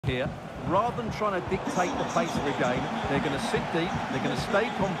Here, rather than trying to dictate the pace of the game, they're going to sit deep, they're going to stay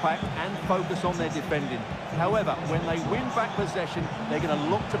compact and focus on their defending. However, when they win back possession, they're going to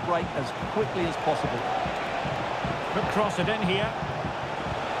look to break as quickly as possible. Could cross it in here.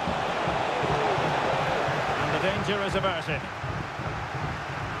 And the danger is averted.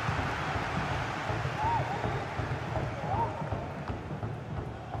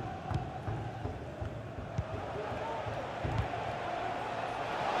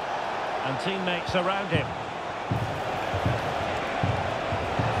 And teammates around him.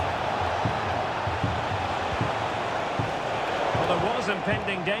 Well, there was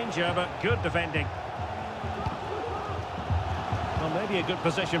impending danger, but good defending. Well, maybe a good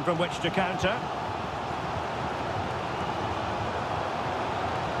position from which to counter.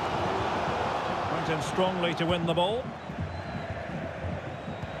 Went in strongly to win the ball.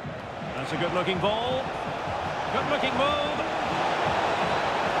 That's a good-looking ball. Good-looking move.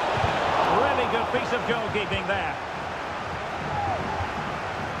 Really good piece of goalkeeping there.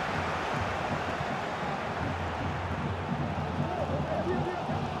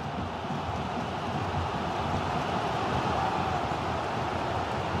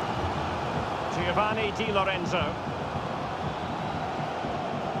 Giovanni Di Lorenzo.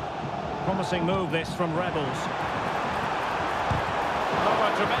 Promising move this from Rebels.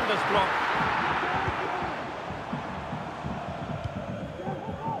 Oh, a tremendous block.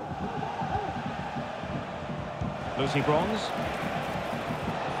 Lucy Bronze.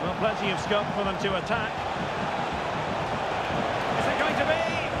 Well, plenty of scope for them to attack. Is it going to be?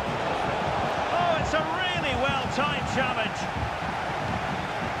 Oh, it's a really well-timed challenge.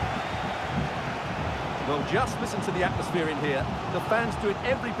 Well, just listen to the atmosphere in here. The fans doing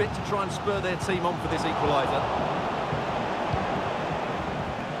every bit to try and spur their team on for this equaliser.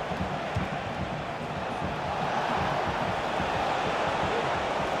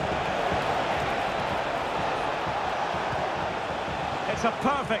 It's a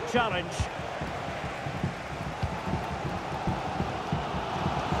perfect challenge.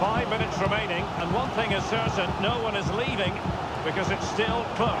 5 minutes remaining, and one thing is certain, no one is leaving because it's still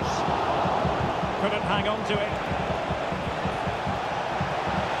close. Couldn't hang on to it.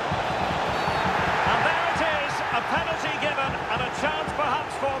 And there it is, a penalty given and a chance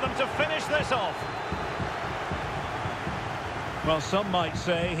perhaps for them to finish this off. Well, some might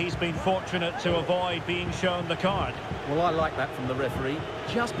say he's been fortunate to avoid being shown the card. Well, I like that from the referee.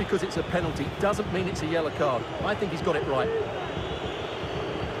 Just because it's a penalty doesn't mean it's a yellow card. I think he's got it right.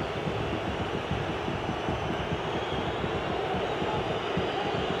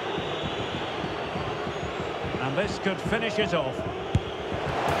 And this could finish it off.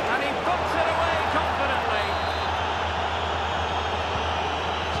 And he puts it away confidently.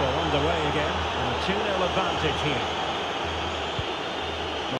 So underway again, and a 2-0 advantage here.